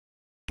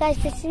guys,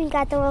 this is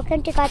Gata.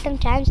 Welcome to Gotham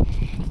Times.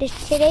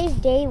 Today's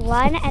day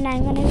one, and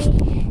I'm gonna be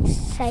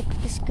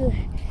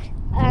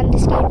on the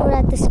skateboard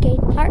at the skate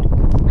park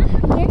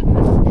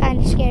here.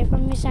 Kind of scary for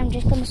me, so I'm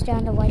just gonna stay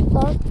on the white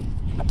floor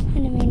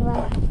in the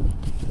meanwhile.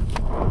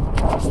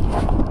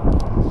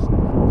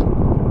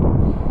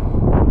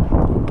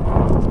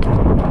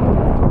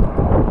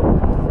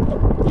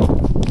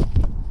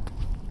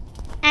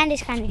 And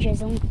it's kind of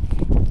drizzling,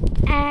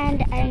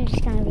 and I'm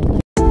just gonna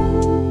record.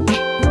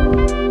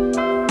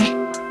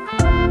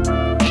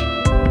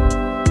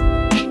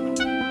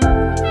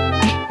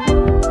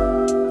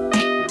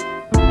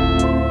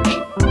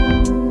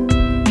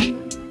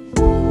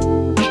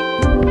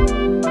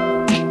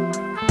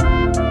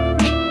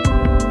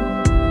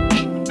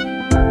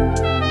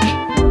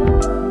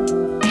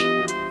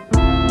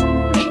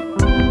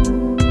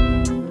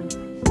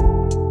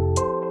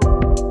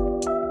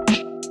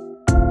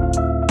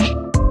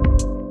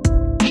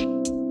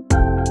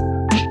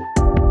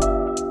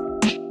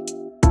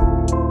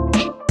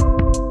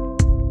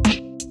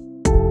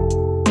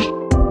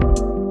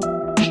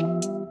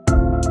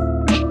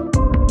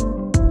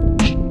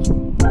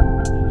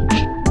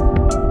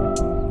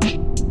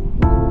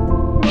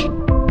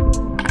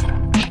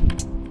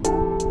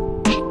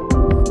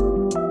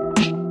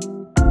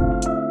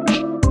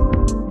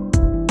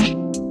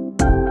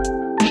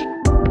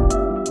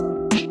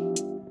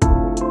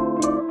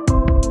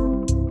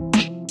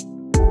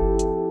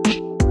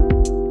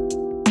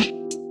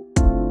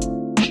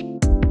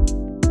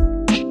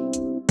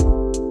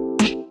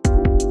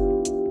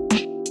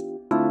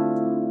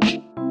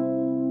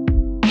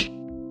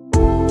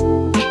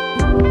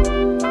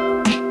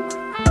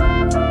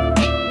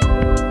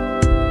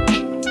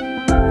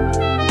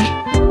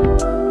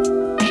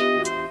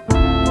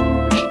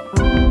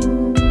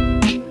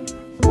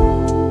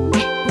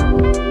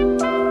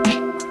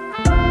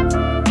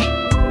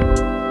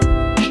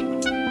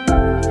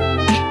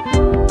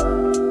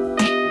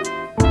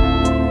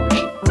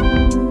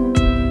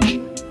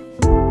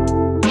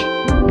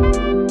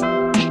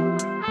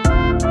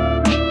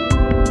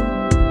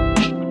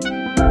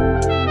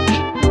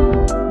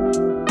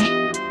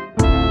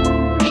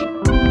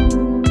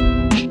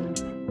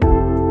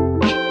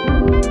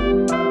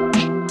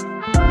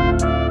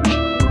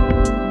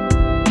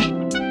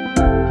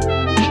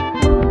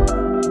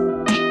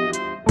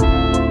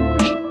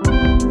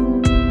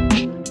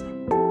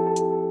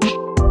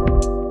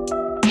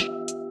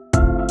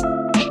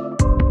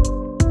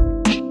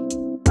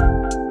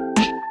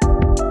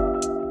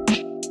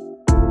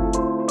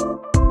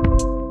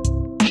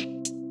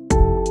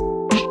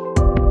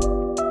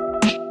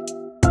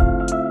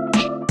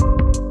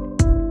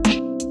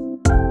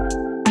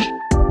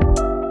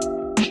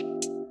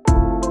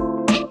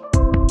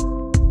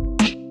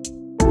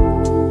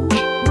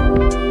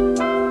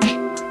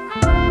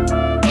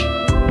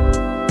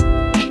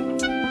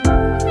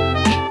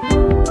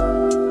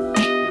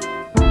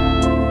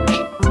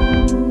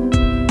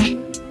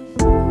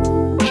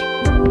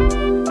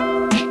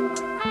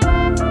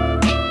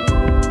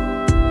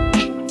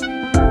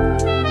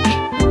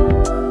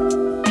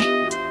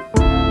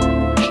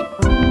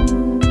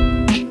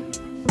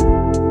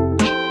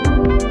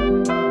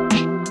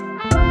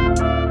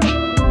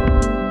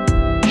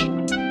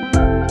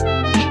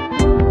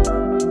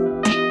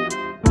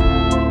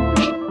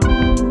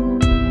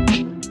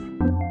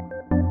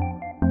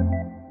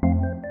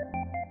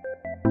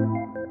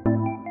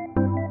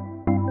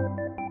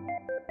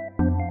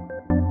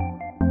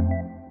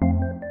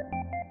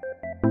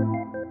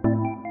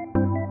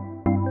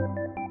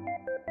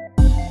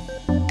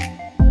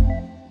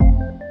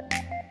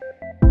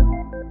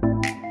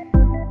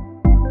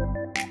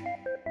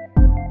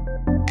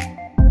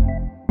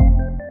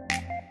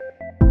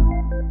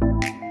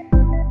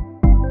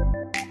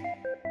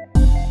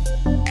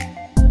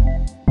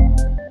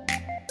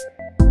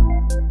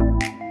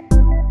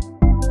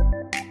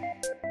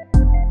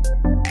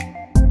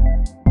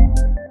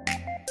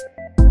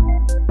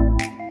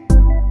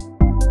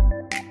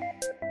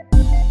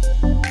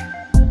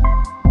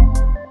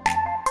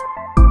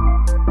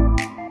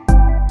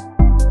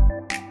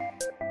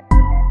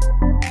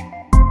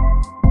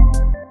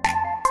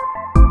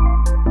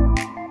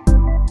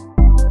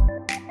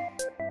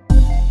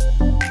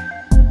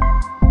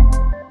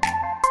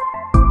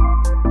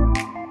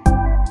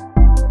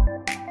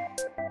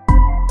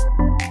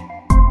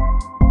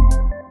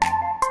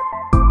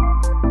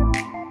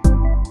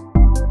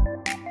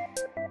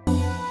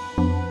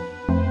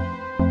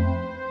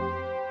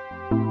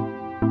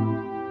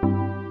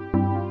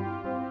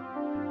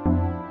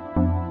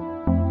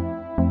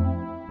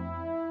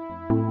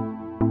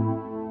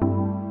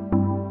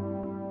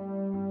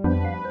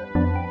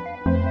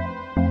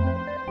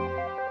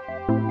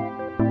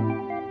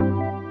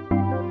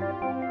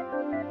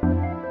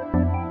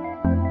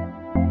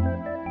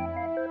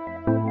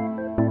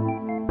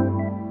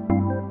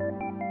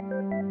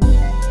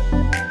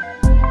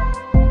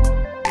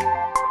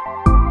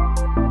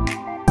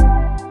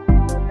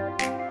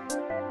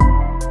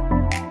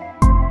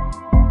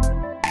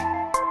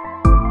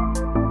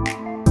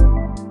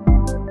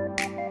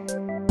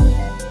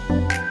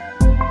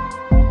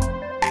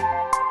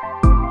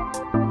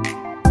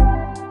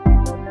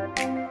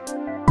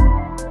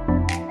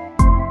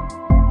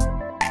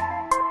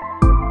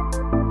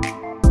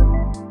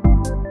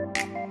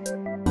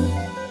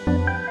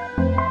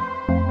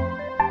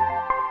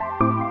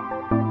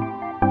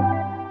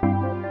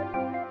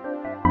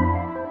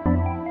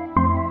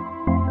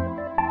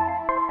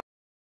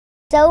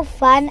 So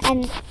fun,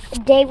 and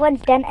day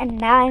one's done, and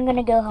now I'm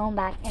gonna go home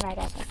back in my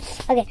dad's car.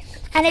 Okay,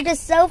 and it was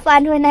so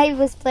fun when I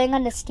was playing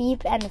on the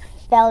steep and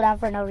fell down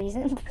for no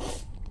reason.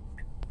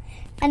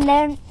 And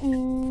then,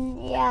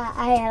 yeah,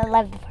 I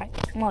love the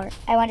park more.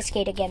 I want to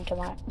skate again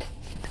tomorrow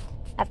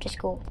after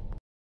school.